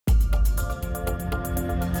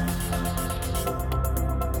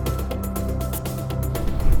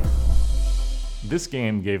this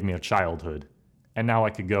game gave me a childhood, and now I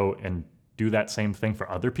could go and do that same thing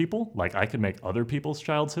for other people. Like I could make other people's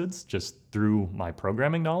childhoods just through my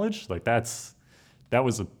programming knowledge. Like that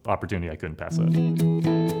was an opportunity I couldn't pass up.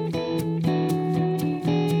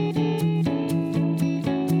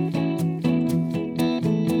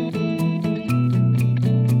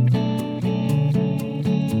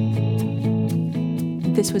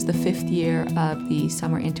 This was the 5th year of the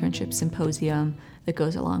Summer Internship Symposium that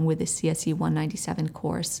goes along with the CSE 197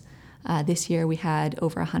 course. This year we had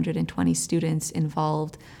over 120 students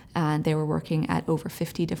involved, and they were working at over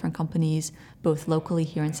 50 different companies, both locally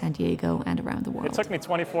here in San Diego and around the world. It took me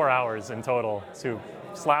 24 hours in total to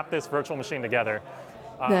slap this virtual machine together.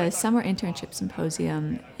 The Summer Internship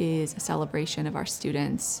Symposium is a celebration of our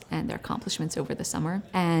students and their accomplishments over the summer.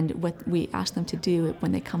 And what we ask them to do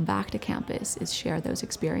when they come back to campus is share those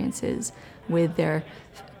experiences with their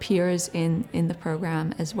peers in the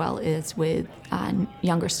program as well as with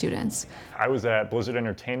younger students. I was at Blizzard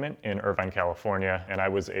Entertainment in Irvine, California, and I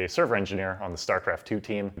was a server engineer on the StarCraft II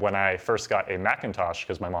team. When I first got a Macintosh,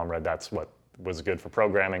 because my mom read that's what was good for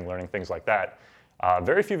programming, learning things like that,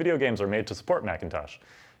 very few video games are made to support Macintosh.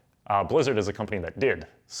 Blizzard is a company that did.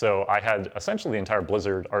 So I had essentially the entire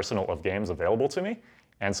Blizzard arsenal of games available to me.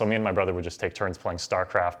 And so me and my brother would just take turns playing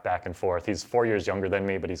StarCraft back and forth. He's 4 years younger than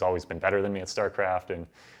me, but he's always been better than me at StarCraft. And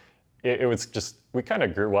it was just, we kind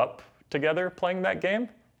of grew up together playing that game.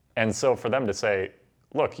 And so for them to say,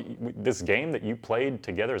 look, this game that you played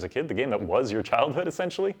together as a kid, the game that was your childhood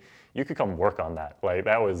essentially, you could come work on that. Like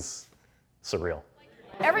that was surreal.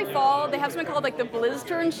 Every fall, they have something called like the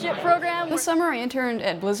Blizzternship program. This summer, I interned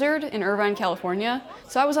at Blizzard in Irvine, California.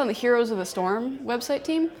 So I was on the Heroes of the Storm website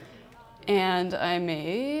team, and I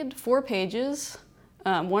made 4 pages.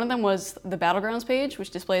 One of them was the Battlegrounds page,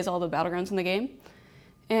 which displays all the battlegrounds in the game.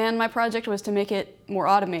 And my project was to make it more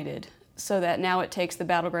automated, so that now it takes the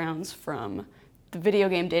battlegrounds from the video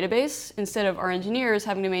game database instead of our engineers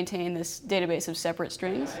having to maintain this database of separate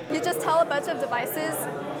strings. You just tell a bunch of devices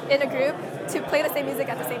in a group to play the same music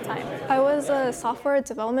at the same time. I was a software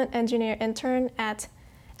development engineer intern at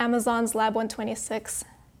Amazon's Lab 126,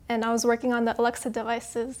 and I was working on the Alexa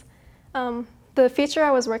devices. The feature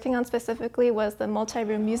I was working on specifically was the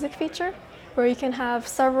multi-room music feature, where you can have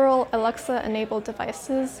several Alexa-enabled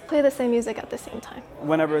devices play the same music at the same time.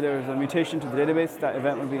 Whenever there was a mutation to the database, that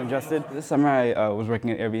event would be ingested. This summer I was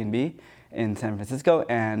working at Airbnb in San Francisco,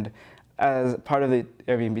 and as part of the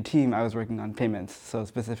Airbnb team, I was working on payments, so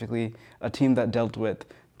specifically a team that dealt with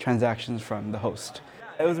transactions from the host.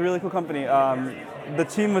 It was a really cool company. The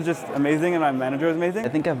team was just amazing, and my manager was amazing. I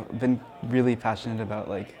think I've been really passionate about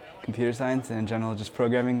computer science and in general just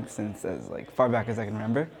programming since as far back as I can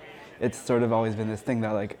remember. It's sort of always been this thing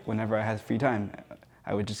that whenever I had free time,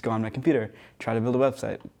 I would just go on my computer, try to build a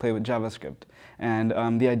website, play with JavaScript.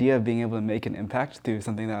 And the idea of being able to make an impact through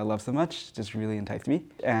something that I love so much just really enticed me.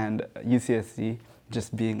 And UCSD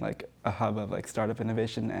just being a hub of startup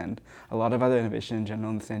innovation and a lot of other innovation in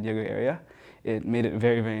general in the San Diego area, it made it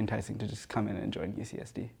very, very enticing to just come in and join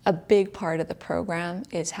UCSD. A big part of the program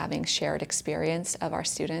is having shared experience of our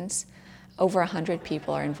students. Over 100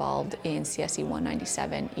 people are involved in CSE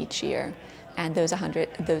 197 each year, and those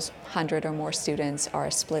 100 or more students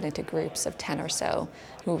are split into groups of 10 or so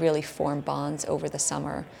who really form bonds over the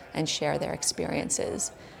summer and share their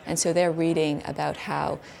experiences. And so they're reading about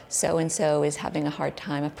how so-and-so is having a hard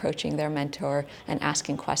time approaching their mentor and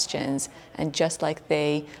asking questions. And just like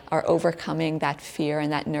they are overcoming that fear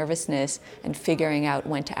and that nervousness and figuring out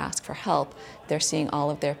when to ask for help, they're seeing all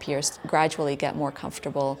of their peers gradually get more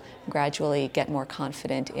comfortable, gradually get more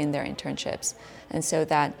confident in their internships. And so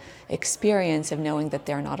that experience of knowing that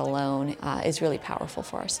they're not alone is really powerful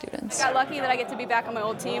for our students. I got lucky that I get to be back on my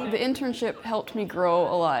old team. The internship helped me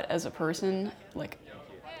grow a lot as a person.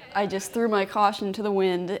 I just threw my caution to the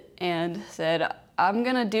wind and said, I'm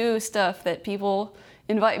gonna do stuff that people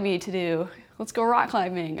invite me to do. Let's go rock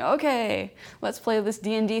climbing, okay. Let's play this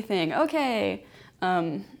D&D thing, okay.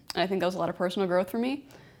 I think that was a lot of personal growth for me.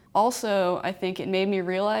 Also, I think it made me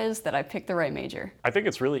realize that I picked the right major. I think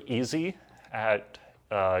it's really easy at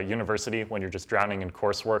university when you're just drowning in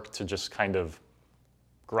coursework to just kind of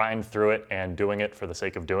grind through it and doing it for the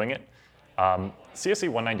sake of doing it. CSE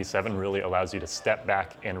 197 really allows you to step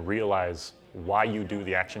back and realize why you do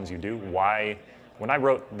the actions you do. Why, when I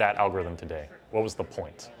wrote that algorithm today, what was the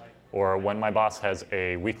point? Or when my boss has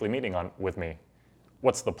a weekly meeting with me,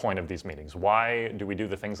 what's the point of these meetings? Why do we do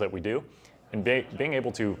the things that we do? And being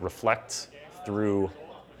able to reflect through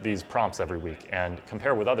these prompts every week and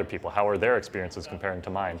compare with other people, how are their experiences comparing to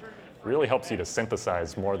mine, really helps you to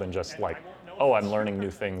synthesize more than just oh, I'm learning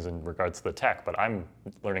new things in regards to the tech, but I'm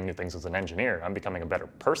learning new things as an engineer. I'm becoming a better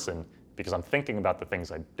person because I'm thinking about the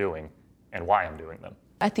things I'm doing and why I'm doing them.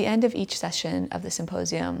 At the end of each session of the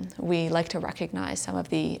symposium, we like to recognize some of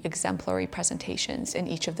the exemplary presentations in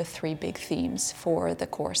each of the 3 big themes for the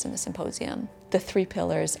course and the symposium. The 3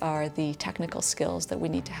 pillars are the technical skills that we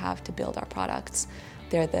need to have to build our products.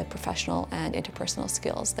 They're the professional and interpersonal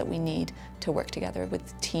skills that we need to work together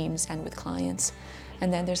with teams and with clients.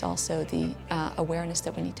 And then there's also the awareness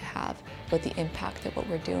that we need to have about the impact that what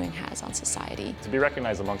we're doing has on society. To be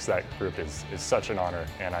recognized amongst that group is such an honor,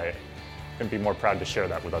 and I couldn't be more proud to share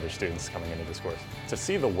that with other students coming into this course. To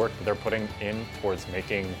see the work that they're putting in towards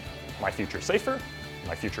making my future safer,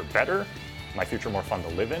 my future better, my future more fun to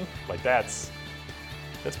live in, like that's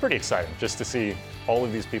pretty exciting, just to see all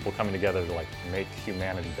of these people coming together to like make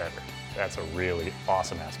humanity better. That's a really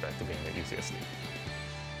awesome aspect of being at UCSD.